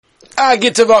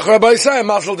Agitavach Rabbi Say,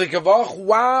 Masal Dikavach.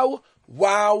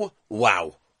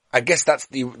 Wow. I guess that's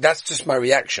just my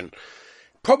reaction.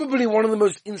 Probably one of the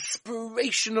most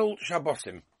inspirational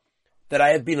Shabbosim that I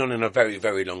have been on in a very,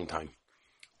 very long time.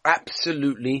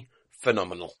 Absolutely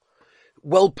phenomenal.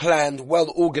 Well planned,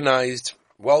 well organized,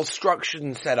 well structured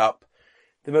and set up.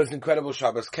 The most incredible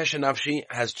Shabbos. Kesher Nafshi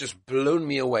has just blown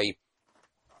me away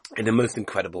in the most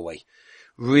incredible way.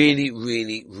 Really,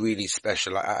 really, really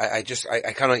special. I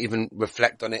cannot even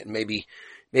reflect on it. And maybe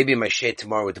in my share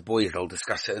tomorrow with the boys, I'll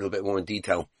discuss it a little bit more in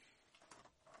detail.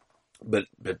 But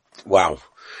wow.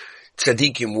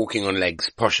 Tzaddikim walking on legs,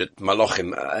 Poshet,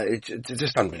 Malachim, it's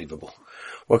just unbelievable.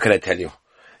 What can I tell you?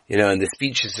 You know, and the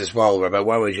speeches as well, Rabbi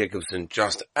Wawa Jacobson,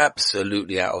 just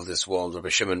absolutely out of this world. Rabbi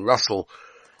Shimon Russell,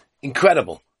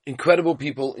 incredible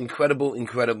people,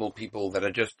 incredible people that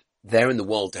are just there in the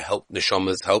world to help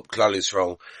Neshamas, help Klal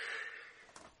Yisrael.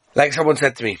 Like someone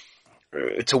said to me,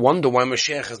 it's a wonder why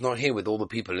Mashiach is not here with all the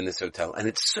people in this hotel. And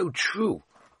it's so true.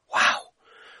 Wow.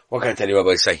 What can I tell you,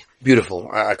 Rabbi Say? Beautiful.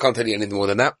 I can't tell you anything more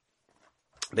than that.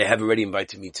 They have already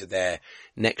invited me to their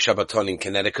next Shabbaton in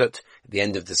Connecticut at the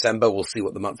end of December. We'll see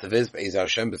what the matzav is. Be'ez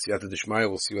Hashem, B'siyata D'Shmaya,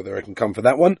 we'll see whether I can come for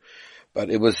that one. But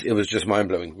it was just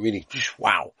mind-blowing. Really, just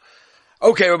wow.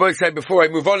 Okay, Rabbi Say, before I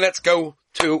move on, let's go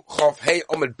to Chof Hey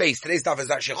Omid Beis. Today's stuff is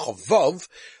actually Chof Vav,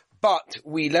 but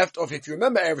we left off, if you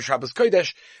remember, Erev Shabbos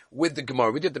Kodesh with the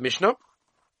Gemara. We did the Mishnah.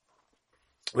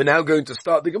 We're now going to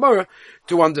start the Gemara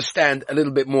to understand a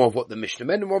little bit more of what the Mishnah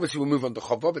meant. And obviously we'll move on to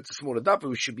Chof Vav. It's a smaller daf, but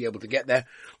we should be able to get there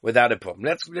without a problem.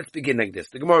 Let's begin like this.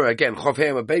 The Gemara, again, Chof Hey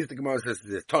Omid Beis, the Gemara says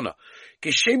this, Tana,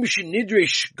 Keshem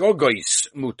Nidrish Gogois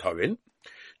Mutarin,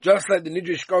 just like the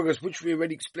Nidrish Gogois, which we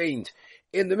already explained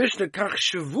in the Mishnah, Kach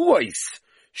Shavuos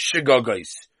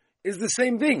Shagogos is the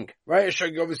same thing, right? A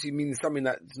shag obviously means something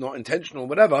that's not intentional,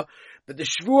 whatever, but the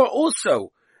Shavua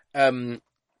also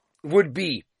would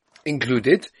be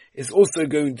included, is also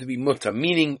going to be mutter,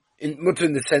 meaning mutter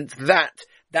in the sense that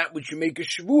which you make a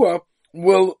Shavua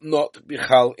will not be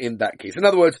chal in that case. In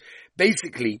other words,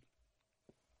 basically,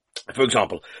 for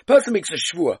example, a person makes a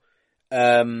Shavua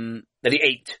that he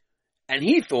ate, and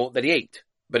he thought that he ate,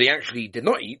 but he actually did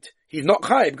not eat. He's not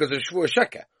chai because of Shavua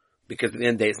Sheker. Because at the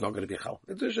end of the day, it's not going to be chal.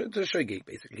 It's a shogig,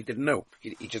 basically. He didn't know.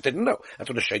 He just didn't know. That's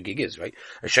what a shogig is, right?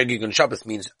 A shogig on Shabbos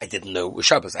means, I didn't know it was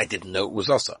Shabbos. I didn't know it was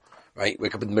Asa. Right?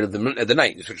 Wake up in the middle of the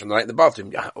night. You switch on the light in the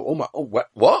bathroom.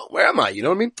 What? Where am I? You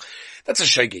know what I mean? That's a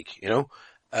shogig, you know?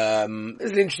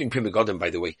 There's an interesting Pri Megadim, by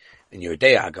the way, in your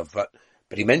day, Agav, but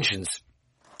he mentions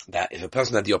that if a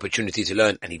person had the opportunity to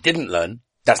learn and he didn't learn,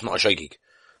 that's not a shogig.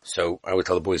 So I would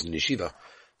tell the boys in yeshiva,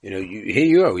 you know, here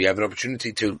you go. You have an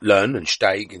opportunity to learn and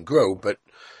steig and grow, but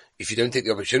if you don't take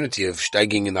the opportunity of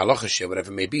steiging in the halacha,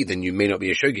 whatever it may be, then you may not be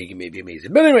a shogig, you may be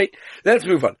amazing. But anyway, let's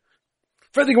move on.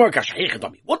 Further Gemara Kasha,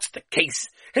 what's the case?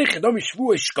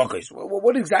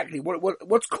 What exactly?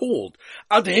 What's called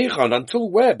ad heichon, until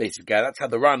where? Basically, that's how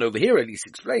the Ran over here at least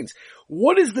explains.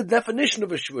 What is the definition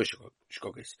of a shvua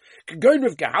shkogis? Going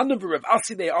with Gehanim and Rav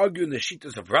Asi, they argue in the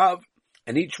shitas of Rav,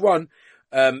 and each one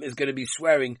is going to be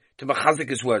swearing to machazik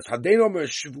his words. Hadein omer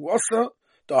shvuasa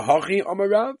dahachi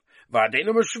amarav, v'hadein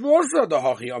omer shvuasa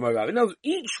dahachi amarav. In other words,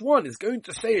 each one is going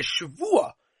to say a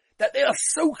shavua that they are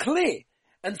so clear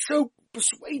and so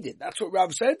persuaded. That's what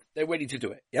Rav said. They're ready to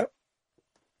do it. Yeah.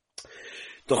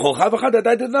 In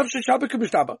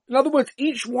other words,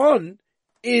 each one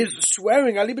is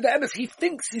swearing alibid emes. He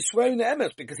thinks he's swearing the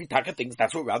emes because he taka thinks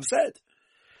that's what Rav said.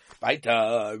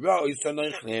 Imagine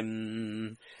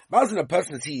a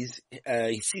person sees,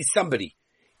 he sees somebody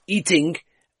eating,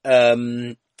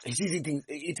 eating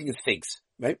his figs,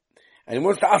 right? And he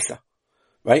wants to asa,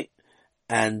 right?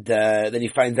 And, then he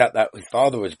finds out that his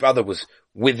father or his brother was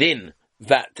within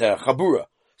that, chabura.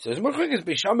 So it's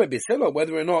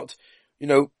whether or not, you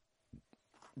know,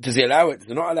 does he allow it? Does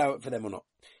he not allow it for them or not?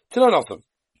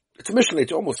 It's a mission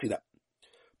to almost see that.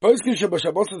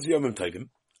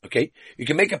 Okay, you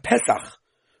can make a Pesach,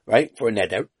 right, for a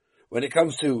neder, when it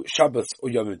comes to Shabbos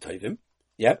or Yom Tovim,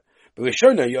 yeah? But we're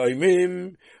showing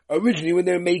Yomim, originally when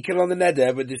they were making on the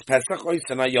neder, with this Pesach,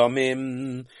 Oisana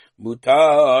Yomim,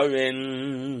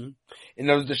 Mutarin. In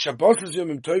other words, the Shabbos is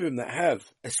Yom Tovim that have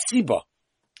a Siba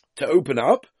to open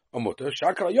up, or Mutar,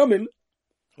 Shakal Yomim,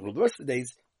 and all the rest of the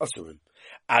days, Asurim.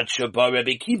 Ad Shabbat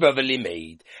Rabbi Kiva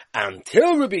made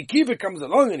until Rabbi Kiva comes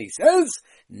along and he says,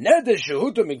 Neder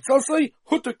shehuta miktsasai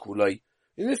huta kulai.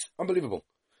 Isn't this unbelievable?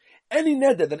 Any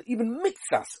neder that even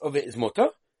miktsas of it is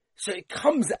muta, so it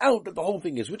comes out that the whole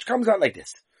thing is, which comes out like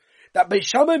this. That Beis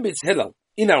Shammai and Beis Hillel,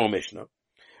 in our Mishnah,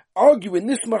 argue in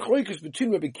this machlokas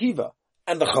between Rabbi Kiva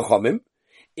and the Chachamim,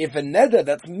 if a neder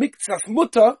that's miktsas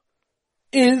muta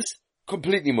is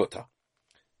completely mutter.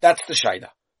 That's the shaila.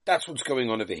 That's what's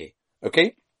going on over here.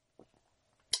 Okay?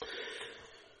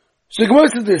 So the Gemara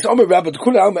says this, Omer Rabba,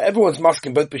 everyone's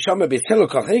masking both Bishama, Beiselo,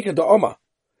 Kacheka, the Omer.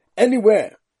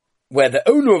 Anywhere where the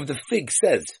owner of the fig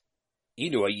says,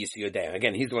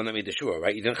 again, he's the one that made the shua,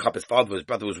 right? He didn't chap his father, his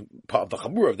brother was part of the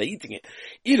chabura of the eating it.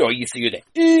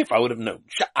 If I would have known,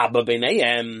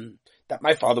 that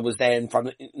my father was there in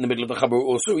the middle of the chabur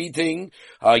also eating,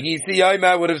 I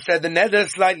would have said the nether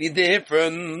slightly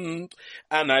different,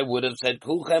 and I would have said,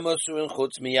 everyone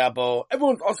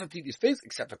also eat his face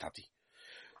except for Tati.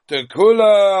 The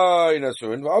kula in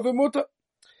asurin v'avu muta.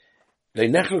 The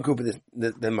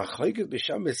machlokes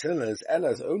b'sham b'sela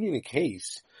is only in a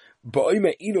case. If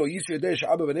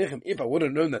I would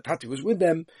have known that Tati was with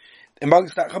them,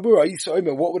 amongst that chabura,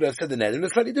 what would I have said the net? In a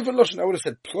slightly different lashon, I would have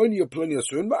said ploni or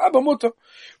asurin v'avu muta.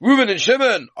 Reuven and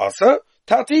Shimon asa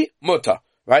Tati muta.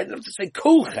 Right? Let's just say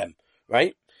kolchem.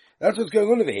 Right? That's what's going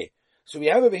on over here. So we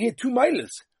have over here two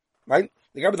milas. Right?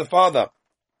 The guy with the father.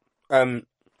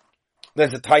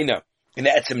 There's a taina in the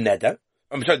etzim neder.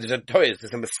 I'm sorry,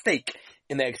 there's a mistake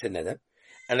in the etzim neder.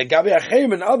 And the Gabi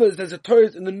Achim and others, there's a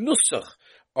toyas in the nusach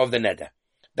of the neder.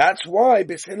 That's why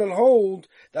Beis Hillel hold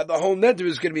that the whole neder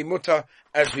is going to be mutter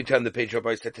as we turn the page up.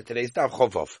 I said to today's Daf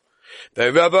Chovov.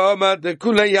 The Rabba Amad the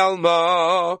Kulei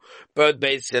Yalma, but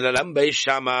Beis Hillel and Beis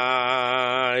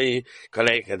Shammai,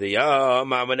 Kalei the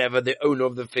Yama, whenever the owner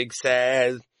of the fig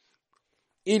says,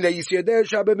 if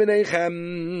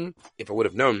I would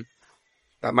have known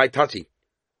that my Tati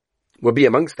would be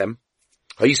amongst them,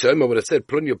 I would have said,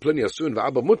 Plunya, Asun,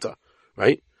 V'abba Muta,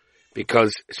 right?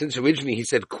 Because since originally he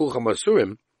said, Kulcham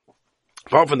Asurim,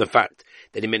 apart from the fact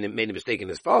that he made a mistake in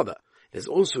his father, there's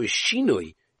also a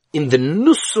shinui in the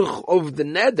nusach of the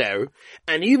neder,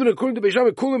 and even according to Beisham,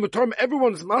 Kulim B'Torm,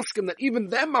 everyone's maskim, that even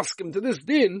they're maskim to this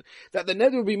din, that the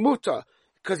neder will be muta,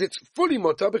 because it's fully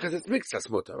muta, because it's mixas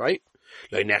muta, right?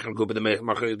 When the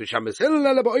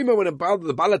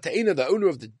Bala Ta'ina, the owner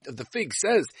of the fig,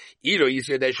 says,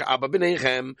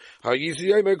 Beisham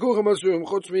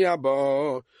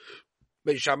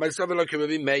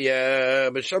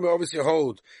obviously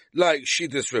hold like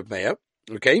Shittas Reb Meir,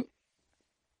 okay?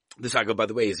 This article, by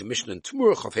the way, is a Mishnah in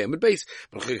Tumur Chafayim base.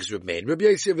 Malchus Reb Meir, Reb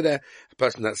Yossi over there, a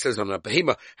person that says on a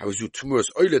behema, how is Tumurus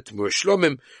Oile, Tumurus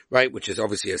Shlomim, right? Which is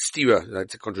obviously a stira,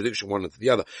 that's a contradiction one to the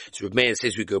other. So Reb Meir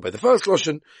says we go by the first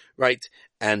lashon, right?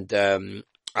 And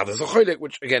others are cholik,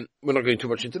 which again we're not going too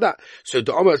much into that. So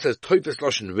the Omer says Toifus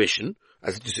lashon rishon,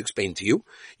 as I just explained to you.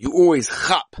 You always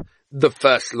chap the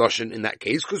first lashon in that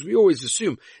case, because we always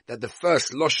assume that the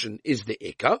first lashon is the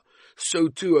ikar. So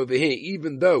too over here,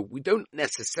 even though we don't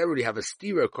necessarily have a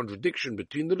stira contradiction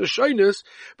between the lashonos,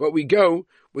 but we go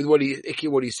with what he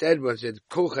said, when he said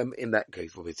kolchem in that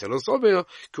case. For Kurab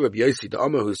Yossi, the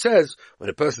Amar, who says when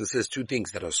a person says two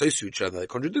things that are associated to each other, that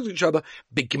contradict each other,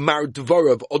 bigmar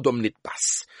dvorav odom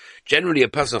nitbas. Generally, a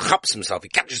person chaps himself, he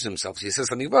catches himself, so he says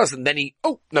something first, and then he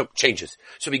changes.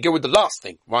 So we go with the last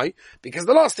thing. Why? Because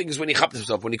the last thing is when he chaps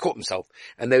himself, when he caught himself,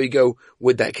 and there we go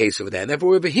with that case over there. And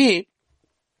therefore, over here,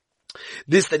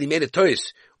 this that he made a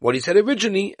tois, what he said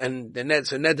originally, and the net,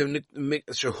 so neder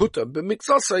shahuta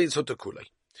b'mixasa is huta kulei.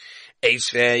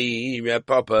 Eisvei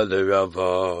repapa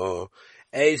l'rava,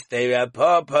 eisvei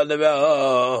repapa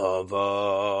l'rava,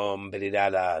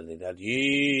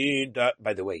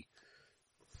 by the way,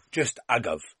 just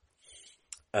agav,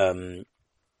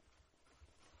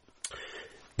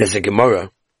 there's a Gemara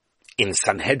in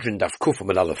Sanhedrin Daf Kuf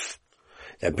Amud Aleph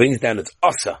that brings down its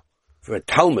asa for a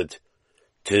Talmud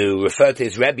to refer to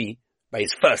his Rebbe by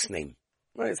his first name.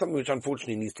 Right? Something which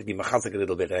unfortunately needs to be machazik a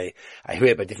little bit. I hear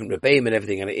it by different Rebbeim and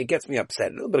everything, and it gets me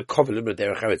upset. A little bit of kov, a little bit of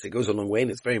derech eretz. It goes a long way,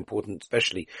 and it's very important,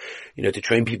 especially, to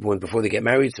train people before they get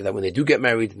married, so that when they do get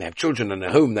married and they have children and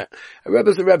a home, that a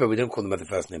Rebbe's a Rebbe. We don't call them by the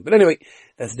first name. But anyway,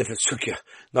 that's a different sugya,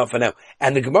 not for now.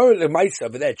 And the Gemara Lemaisa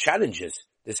over there challenges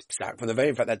this psak from the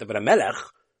very fact that the Melech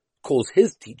calls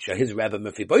his teacher, his Rebbe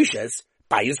Mephibosheth,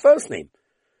 by his first name.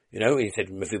 He said,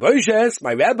 Mephibosheth,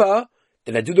 my Rebbe,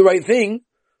 did I do the right thing?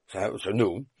 So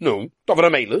no, David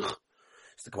HaMelech.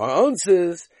 So the Gemara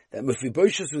answers that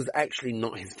Mephibosheth was actually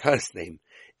not his first name.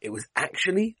 It was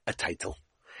actually a title.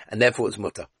 And therefore it's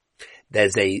mutter.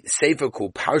 There's a sefer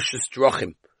called Parshas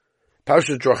Drachim.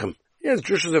 Yes,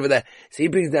 Drushas over there. So he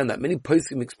brings down that many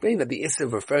poskim explain that the issa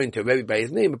of referring to a Rebbe by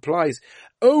his name applies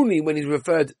only when he's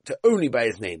referred to only by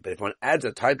his name. But if one adds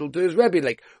a title to his Rebbe,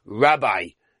 like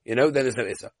Rabbi, then there's no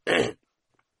issa.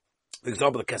 For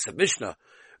example, the Kesef Mishnah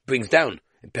brings down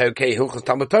in Perkei Hilchos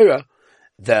Talmud Torah,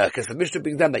 the Kesef Mishnah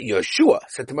brings down that Yeshua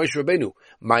said to Moshe Rabbeinu,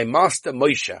 my master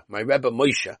Moshe, my Rebbe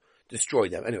Moshe,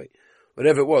 destroyed them. Anyway,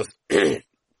 whatever it was.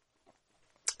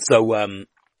 So,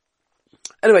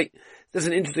 anyway, that's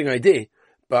an interesting idea,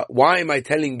 but why am I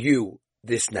telling you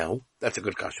this now? That's a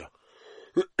good kasha.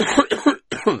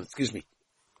 Excuse me.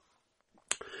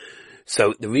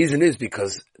 So the reason is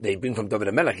because they bring from David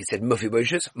HaMelech, he said,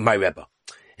 Mephibosheth, my Rebbe.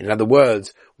 In other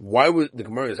words, why was the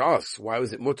Gemara is asked, why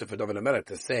was it mutter for David HaMelech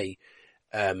to say,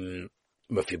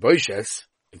 Mephibosheth,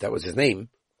 if that was his name,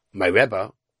 my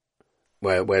Rebbe,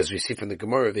 whereas we see from the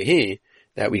Gemara over here,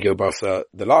 that we go past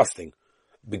the last thing.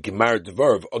 The Gemara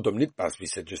Devar of Odom Nitbas, we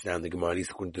said just now in the Gemara, at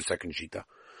least according to the second Shita.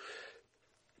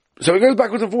 So it goes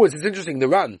backwards and forwards. It's interesting, the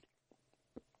Ran.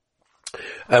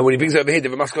 When he brings it over here, the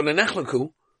Ramaskal and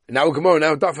Nechlaku, and our Gemara,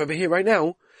 now Daf over here right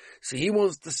now, so he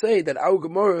wants to say that our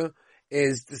Gemara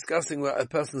is discussing a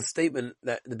person's statement,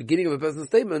 that the beginning of a person's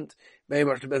statement very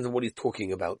much depends on what he's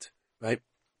talking about, right?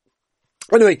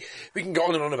 Anyway, we can go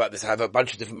on and on about this. I have a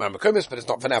bunch of different Mamakomis, but it's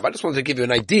not for now. But I just wanted to give you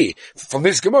an idea from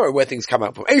this Gemara where things come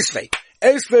out from.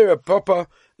 Esvei Papa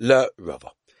La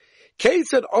Rava. Kate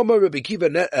said, Omar Rabbi Kiva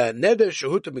Neder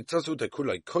Shehuta Miktsas Huta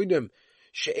Kulai Koinem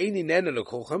She'eni Nena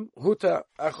Lekochem Huta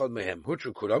Achad Mehem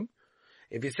Hutru Kulam.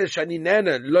 If he says Shani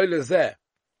Nena Loy Lazeh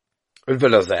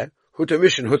Ulvelazeh Huta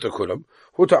Rishon Huta Kulam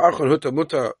Huta Achon Huta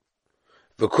Muta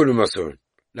V'Kulam Asurin.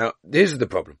 Now, here's the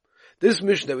problem. This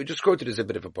mission that we just quoted is a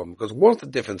bit of a problem, because what's the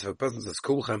difference if a person says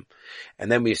kulchem,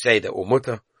 and then we say that or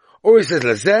mutter, or he says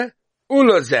lazeh, or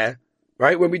lazeh,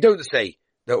 right, when we don't say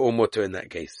that or mutter in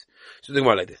that case. So think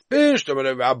about it like this. Bish,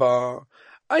 Rabba,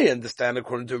 I understand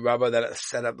according to Rabba that it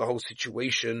set up the whole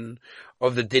situation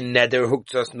of the din neder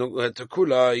hooked us to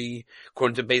kulai,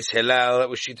 according to Beis Hillel, that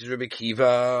was Shitas Rabbi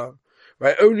Kiva,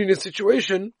 right, only in a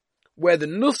situation where the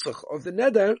nusach of the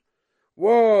neder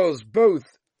was both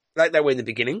like that way in the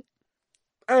beginning,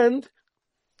 and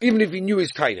even if he knew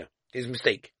his taina, his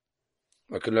mistake,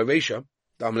 like a Laresha,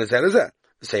 the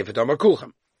Sefer Dama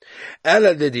Kulchem.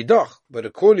 Ela the Didach, but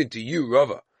according to you,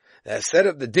 Rava, that set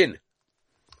up the din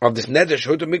of this neder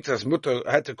shehuta miktas mutar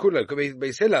had to kula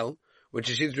Beis Hillel, which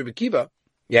is his Rebbe Kiva,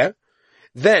 yeah,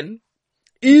 then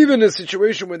even a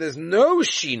situation where there's no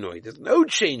shinoi, there's no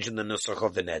change in the nusach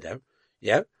of the neder,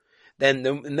 yeah, then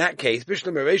in that case,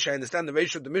 Bishlam Reisha, I understand the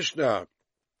ratio of the Mishnah,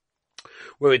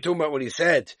 where we're talking about when he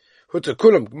said Huta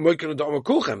Kulam Moikenu Da'ama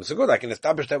Kulchem. So good, I can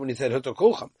establish that when he said Huta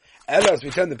Kulchem. As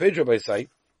we turn the page up, I say,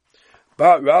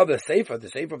 but rather the safer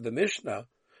of the Mishnah,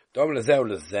 Da'am Lazeh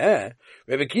Lazeh,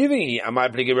 Rebbe Kivi, am I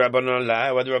playing Rabbanon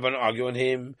La, whether Rabbanon argue on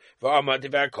him, V'amar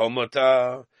Tiver Kol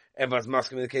Muta, everyone's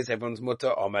masking in the case, everyone's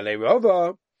Muta, Amalei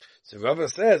Rava. So Rava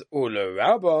says, Ula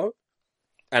Rabba,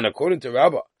 and according to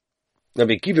Rabba,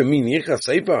 Rebbe Kivi mean Yicha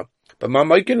Sefer, but Ma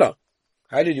Moikela.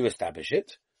 How did you establish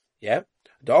it? Yeah,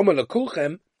 the Omer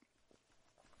Lekulchem,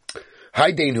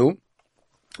 Haidenu,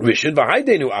 Rishon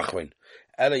v'Haidenu Achrin.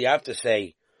 Ella, you have to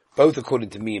say both according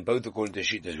to me and both according to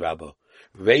Shitas Rabbah.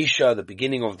 Reisha, the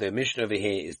beginning of the Mishnah over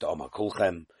here is the Omer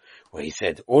Kulchem, where he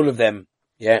said all of them.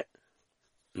 Yeah,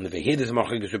 and over here there's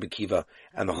Machlokas Rebbe Kiva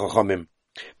and the Chachamim.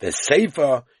 The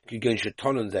Sefer Kigen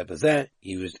Shetonon Zebazeh.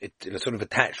 He was it sort of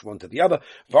attached one to the other.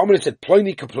 V'Omer said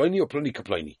Ploni Kaploni or Ploni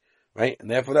Kaploni. Right?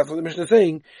 And therefore that's what the Mishnah is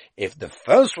saying. If the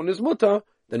first one is mutter,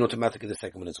 then automatically the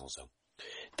second one is also.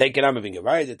 Take it out of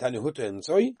right, the Tanya Huta and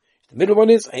Soy. The middle one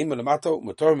is Aim Lamato,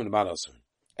 Mutor Lamato.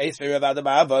 Ace Ravada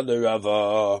Bava, the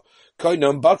Rava,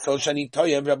 Koinum Batsal Shani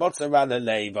Toyam Rabatsa Rana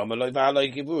Lave, Amaloi Vala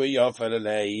Kiburi Yofel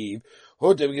Lave,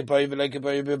 Huta Kipoy like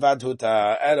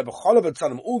Batuta, Ella Bacholabat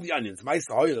Sanam, all the onions, my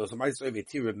soils, my Soviet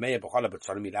Tirib May Bacholabat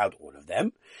Sanam out all of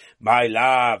them. My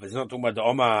love is not talking about the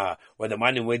Oma, where the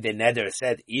man in with the nether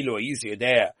said, Elo, easier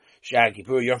there. Shaki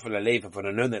Pur Yofel Lave, for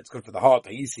the known that's good for the heart.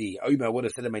 Easy, Oma would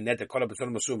have said in my nether, Kolabat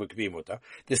Sanam Suma Kibimuta.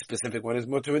 This specific one is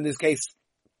mutter in this case.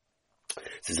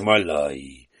 This is my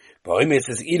lie. But Omer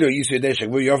says, Elo, easier there,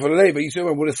 Shaki Pur Yofel Lave, but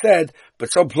Yisrael would have said,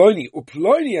 but some Pliny,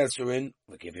 Upliny Asurin,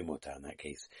 we'll give him mutter in that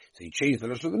case. So he changed the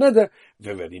Lashon of the nether,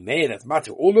 very Meir, that's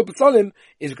matter. All the Psalim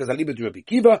is because Aliba to Rabbi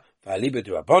Kiva, Aliba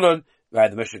to Rabbanon,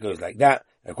 right? The Mishnah goes like that.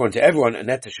 According to everyone, a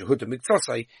neta shehuta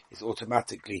miktsasai is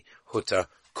automatically huta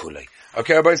kulei.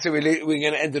 Okay, everybody, so we're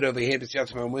going to end it over here.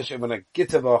 B'siyat Moshe, when a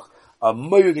gitavach, a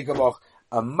moyudikavach,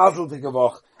 a mazel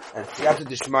tikavach, and siyata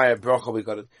d'shmaya bracha. We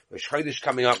got it. Rosh Chodesh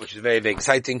coming up, which is very, very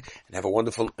exciting, and have a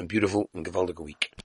wonderful and beautiful and gewaldige week.